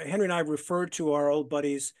 And Henry and I referred to our old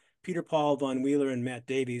buddies, Peter Paul Von Wheeler and Matt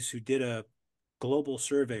Davies, who did a global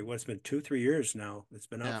survey. What's been 2-3 years now. It's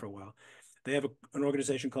been out for a while. They have an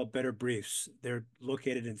organization called Better Briefs. They're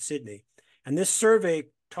located in Sydney. And this survey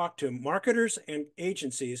talked to marketers and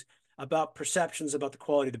agencies about perceptions about the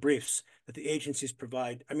quality of the briefs that the agencies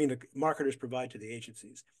provide. I mean, the marketers provide to the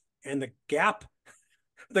agencies. And the gap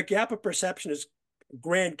of perception is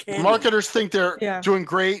Grand Canyon. Marketers think they're doing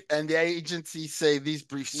great, and the agencies say these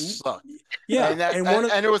briefs suck. Yeah,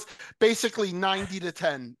 and it was basically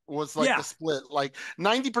 90-10 was like the split. Like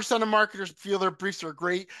 90% of marketers feel their briefs are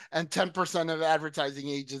great, and 10% of advertising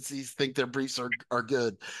agencies think their briefs are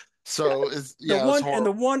good. So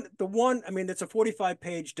the one. I mean, it's a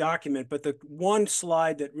 45-page document, but the one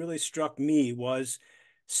slide that really struck me was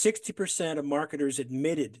 60% of marketers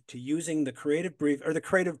admitted to using the creative brief or the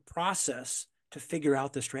creative process to figure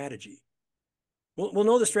out the strategy. We'll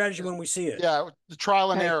know the strategy when we see it. Yeah, the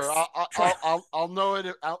trial and error. I'll know it.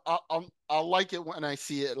 I'll like it when I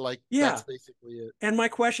see it. Like that's basically it. And my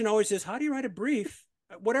question always is, how do you write a brief?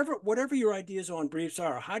 Whatever your ideas on briefs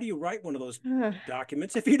are, how do you write one of those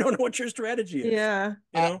documents if you don't know what your strategy is? Yeah.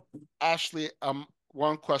 You know, Ashley,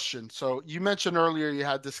 one question. So you mentioned earlier you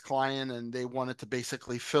had this client and they wanted to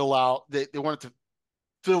basically they wanted to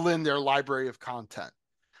fill in their library of content.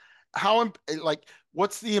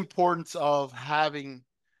 What's the importance of having,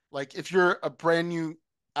 like, if you're a brand new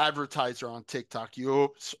advertiser on TikTok, you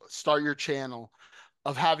start your channel,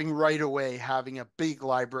 of having right away having a big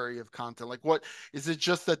library of content? Like, what is it,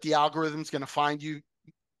 just that the algorithm's going to find you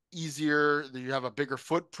easier, that you have a bigger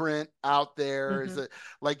footprint out there? Is it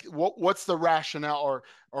like, what's the rationale,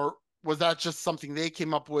 or was that just something they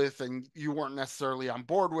came up with and you weren't necessarily on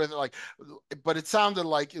board with it? Like, but it sounded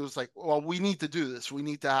like it was like, well, we need to do this. We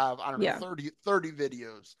need to have, I don't know, 30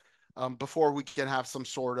 videos before we can have some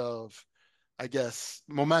sort of, I guess,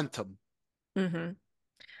 momentum.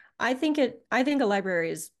 I think a library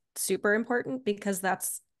is super important because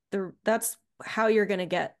that's how you're going to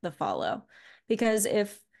get the follow. Because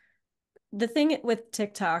if the thing with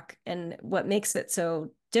TikTok and what makes it so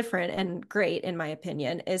different and great, in my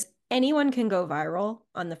opinion, is anyone can go viral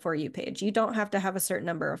on the For You page. You don't have to have a certain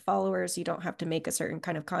number of followers. You don't have to make a certain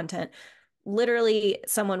kind of content. Literally,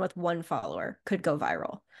 someone with one follower could go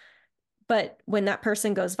viral. But when that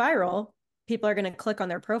person goes viral, people are going to click on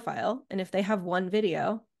their profile. And if they have one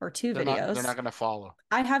video or two videos, they're not going to follow.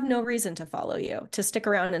 I have no reason to follow you, to stick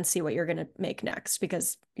around and see what you're going to make next,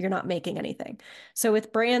 because you're not making anything. So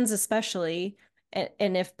with brands, especially,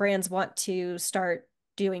 and if brands want to start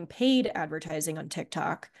doing paid advertising on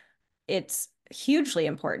TikTok, it's hugely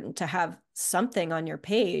important to have something on your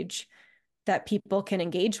page that people can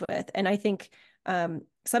engage with. And I think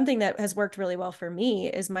something that has worked really well for me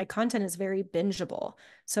is my content is very bingeable.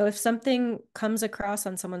 So if something comes across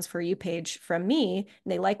on someone's For You page from me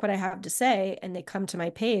and they like what I have to say and they come to my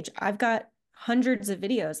page, I've got hundreds of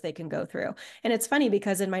videos they can go through. And it's funny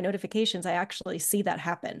because in my notifications, I actually see that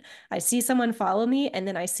happen. I see someone follow me and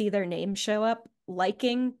then I see their name show up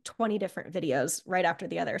liking 20 different videos right after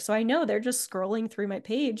the other. So I know they're just scrolling through my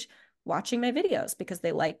page, watching my videos because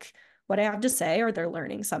they like what I have to say or they're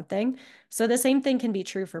learning something. So the same thing can be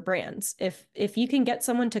true for brands. If you can get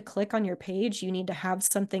someone to click on your page, you need to have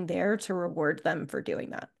something there to reward them for doing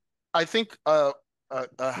that. I think a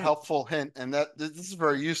helpful hint, and that this is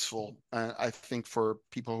very useful, I think, for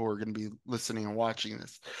people who are going to be listening and watching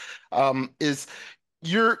this, is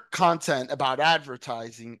your content about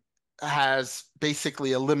advertising has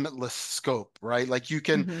basically a limitless scope, right? Like you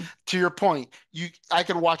can, to your point, I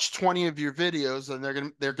could watch 20 of your videos and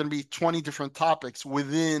they're gonna be 20 different topics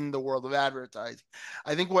within the world of advertising.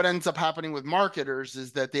 I think what ends up happening with marketers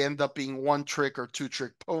is that they end up being one trick or two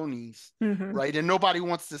trick ponies, right? And nobody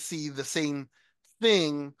wants to see the same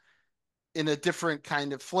thing in a different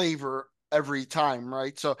kind of flavor every time,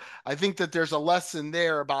 right? So I think that there's a lesson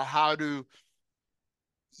there about how to,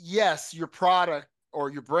 yes, your product or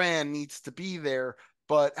your brand needs to be there,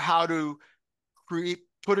 but how to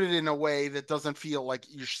put it in a way that doesn't feel like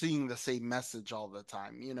you're seeing the same message all the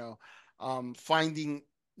time, finding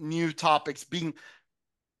new topics, being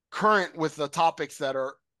current with the topics that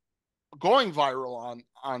are going viral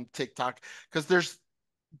on TikTok, because there's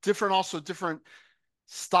different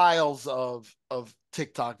styles of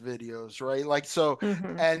TikTok videos, right? Like, so,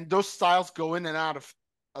 Mm-hmm. and those styles go in and out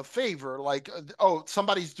of favor. Like, oh,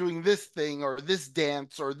 somebody's doing this thing or this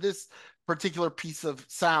dance or this particular piece of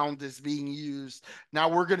sound is being used. Now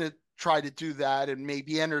we're gonna try to do that and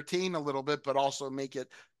maybe entertain a little bit, but also make it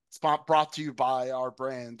brought to you by our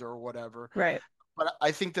brand or whatever. Right. But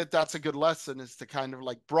I think that that's a good lesson, is to kind of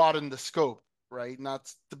like broaden the scope, right? Not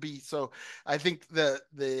to be so. I think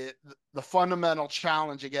the fundamental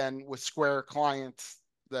challenge again with Square clients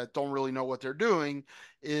that don't really know what they're doing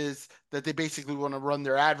is that they basically want to run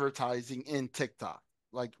their advertising in TikTok,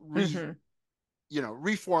 like Mm-hmm.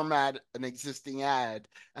 reformat an existing ad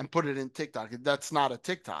and put it in TikTok. That's not a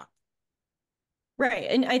TikTok. Right.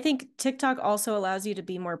 And I think TikTok also allows you to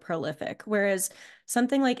be more prolific, whereas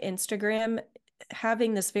something like Instagram,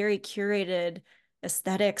 having this very curated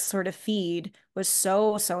aesthetic sort of feed was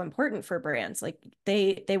so, so important for brands. Like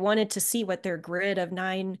they wanted to see what their grid of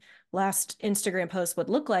 9 last Instagram posts would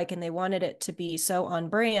look like, and they wanted it to be so on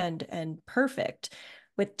brand and perfect.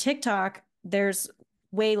 With TikTok, there's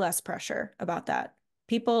way less pressure about that.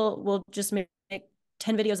 People will just make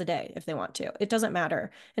 10 videos a day if they want to. It doesn't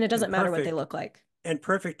matter. And it And doesn't matter what they perfect. look like. And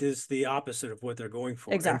perfect is the opposite of what they're going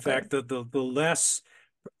for. In Exactly. fact, the less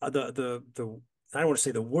I don't want to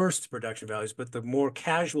say the worst production values, but the more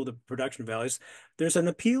casual the production values, there's an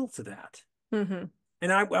appeal to that. Mm-hmm.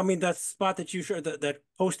 And I mean, that spot that you showed, that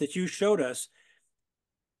post that you showed us,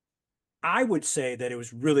 I would say that it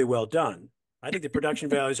was really well done. I think the production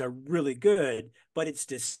values are really good, but it's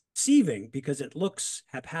deceiving because it looks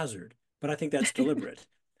haphazard. But I think that's deliberate.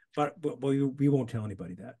 But we won't tell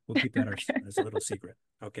anybody that. We'll keep that as a little secret.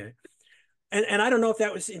 Okay. And I don't know if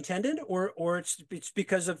that was intended or it's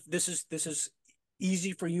because of this is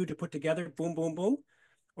easy for you to put together. Boom, boom, boom,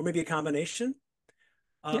 or maybe a combination.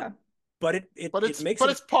 Uh, Yeah. but it makes it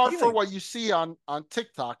It's par for appealing. what you see on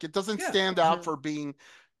TikTok. It doesn't Yeah. stand out for being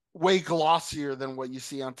way glossier than what you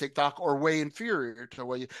see on TikTok or way inferior to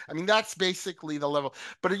what you. I mean, that's basically the level.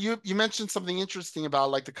 But you mentioned something interesting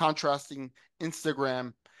about like the contrasting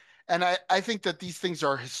Instagram, and I think that these things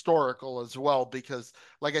are historical as well, because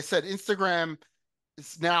like I said, Instagram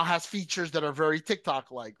now has features that are very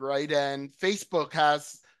TikTok like, right? And Facebook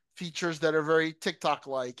has features that are very TikTok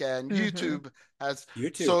like, and Mm-hmm. YouTube has.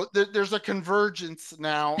 YouTube. So there's a convergence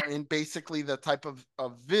now in basically the type of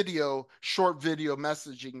video, short video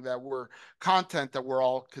messaging content that we're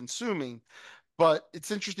all consuming. But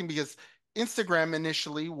it's interesting because Instagram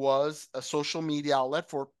initially was a social media outlet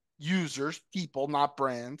for users, people, not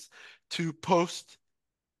brands, to post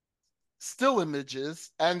still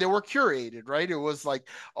images, and they were curated, right? It was like,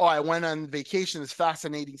 oh, I went on vacation, this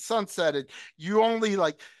fascinating sunset, and you only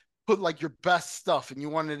like put like your best stuff and you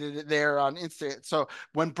wanted it there on Instagram. So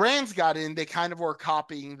when brands got in, they kind of were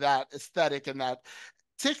copying that aesthetic, and that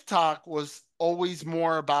TikTok was always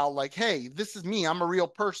more about like, hey, this is me. I'm a real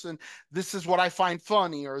person. This is what I find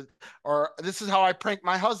funny, or this is how I prank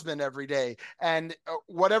my husband every day, and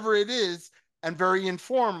whatever it is, and very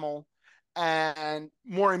informal and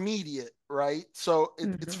more immediate, right? So it's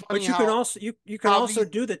Mm-hmm. But funny you can also you can how also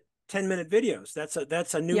these, do the 10-minute videos.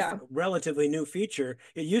 That's a new Yeah. relatively new feature.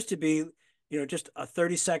 It used to be, just a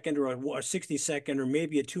 30-second or a 60-second or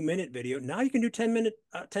maybe a 2-minute video. Now you can do 10-minute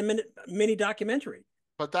mini documentary.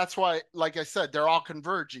 but that's why, like I said, they're all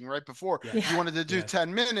converging. Right before, Yeah. you Yes. wanted to do Yes.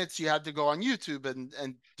 10 minutes, you had to go on YouTube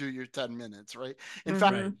and do your 10 minutes, right? In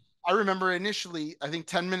fact, Right. Mm-hmm. I remember initially, I think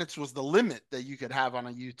 10 minutes was the limit that you could have on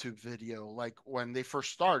a YouTube video, like when they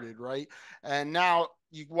first started, right? And now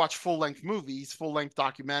you watch full length movies, full length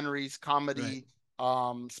documentaries, Right. comedy,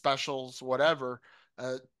 specials, whatever.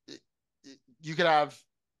 Uh, you could have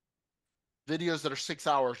videos that are 6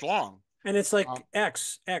 hours long. And it's Um, like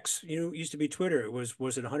X, used to be Twitter. Was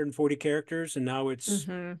it 140 characters and now it's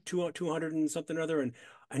Mm-hmm. 200 and something or other,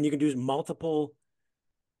 and you can do multiple,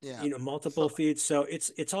 yeah. multiple So, feeds. So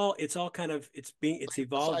it's all kind of it's so I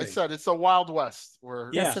evolving. said it's a Wild West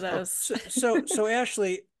where Yes, Yeah. it is. So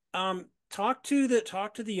Ashley, talk to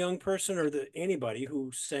the young person or the anybody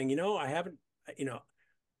who's saying, I haven't, you know,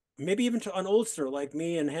 maybe even to an oldster like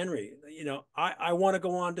me and Henry, I want to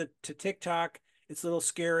go on to TikTok. It's a little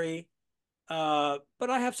scary. But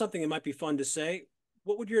I have something that might be fun to say.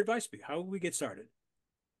 What would your advice be? How would we get started?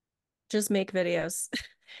 Just make videos.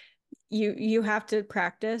 You have to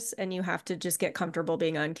practice and you have to just get comfortable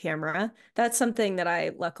being on camera. That's something that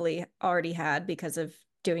I luckily already had because of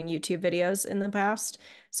doing YouTube videos in the past.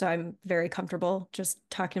 So I'm very comfortable just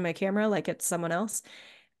talking to my camera like it's someone else.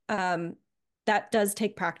 Um, that does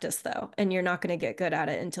take practice though, and you're not going to get good at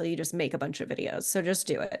it until you just make a bunch of videos. So just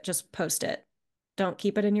do it. Just post it. Don't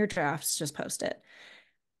keep it in your drafts, just post it.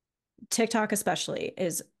 TikTok especially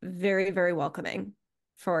is very, very welcoming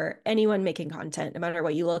for anyone making content, no matter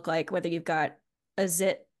what you look like, whether you've got a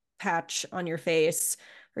zit patch on your face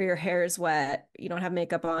or your hair is wet, you don't have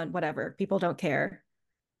makeup on, whatever. People don't care.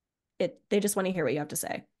 They just want to hear what you have to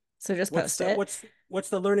say. So just post it. What's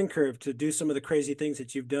the learning curve to do some of the crazy things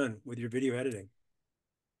that you've done with your video editing?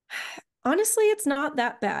 Honestly, it's not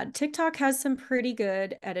that bad. TikTok has some pretty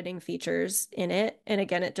good editing features in it. And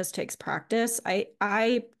again, it just takes practice.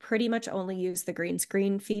 I pretty much only use the green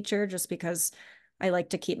screen feature just because I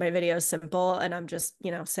like to keep my videos simple and I'm just,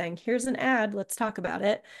 saying, here's an ad, let's talk about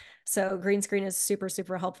it. So green screen is super,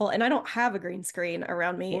 super helpful. And I don't have a green screen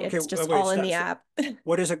around me. Okay, it's just wait, all in stop, the stop. app.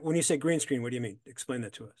 What is it when you say green screen? What do you mean? Explain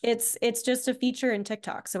that to us. It's just a feature in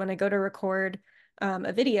TikTok. So when I go to record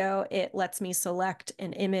a video, it lets me select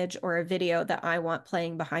an image or a video that I want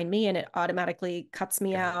playing behind me, and it automatically cuts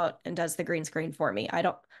me out and does the green screen for me.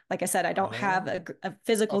 Like I said, I don't have a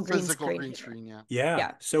physical green screen. Yeah.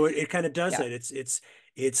 Yeah. So it kind of does it.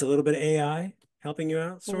 It's a little bit of AI helping you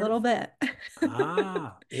out, a little bit.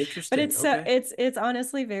 Interesting. But it's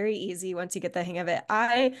honestly very easy once you get the hang of it.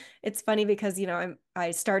 It's funny because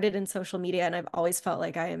I started in social media and I've always felt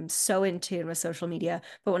like I am so in tune with social media.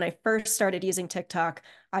 But when I first started using TikTok,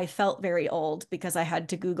 I felt very old because I had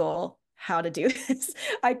to Google how to do this.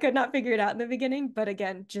 I could not figure it out in the beginning, but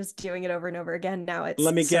again, just doing it over and over again, now it's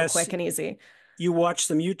so quick and easy. You watch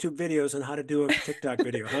some YouTube videos on how to do a TikTok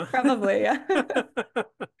video, huh? Probably, yeah.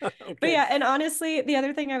 Okay. But yeah, and honestly, the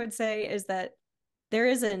other thing I would say is that there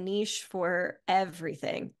is a niche for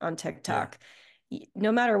everything on TikTok. Yeah.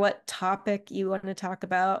 No matter what topic you want to talk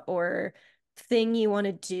about or thing you want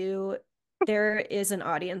to do, there is an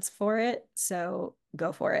audience for it. So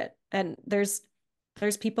go for it. And there's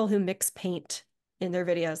people who mix paint in their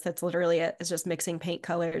videos. That's literally it. It's just mixing paint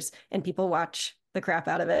colors and people watch the crap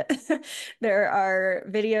out of it. There are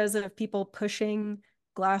videos of people pushing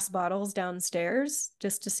glass bottles downstairs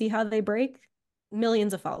just to see how they break.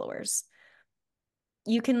 Millions of followers.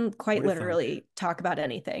 You can quite literally talk about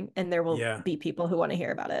anything and there will be people who want to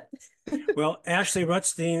hear about it. Well, Ashley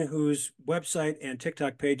Rutstein, whose website and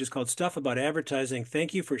TikTok page is called Stuff About Advertising,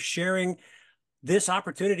 thank you for sharing this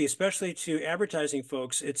opportunity, especially to advertising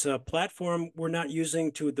folks. It's a platform we're not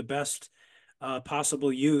using to the best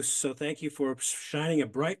possible use. So thank you for shining a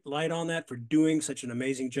bright light on that, for doing such an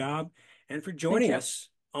amazing job, and for joining us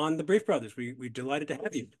on the Brief Brothers. We're delighted to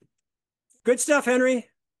have you. Good stuff, Henry.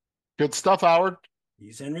 Good stuff, Howard.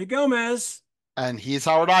 He's Henry Gomez. And he's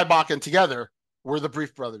Howard Ibach, and together, we're the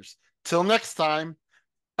Brief Brothers. Till next time,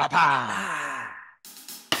 bye-bye.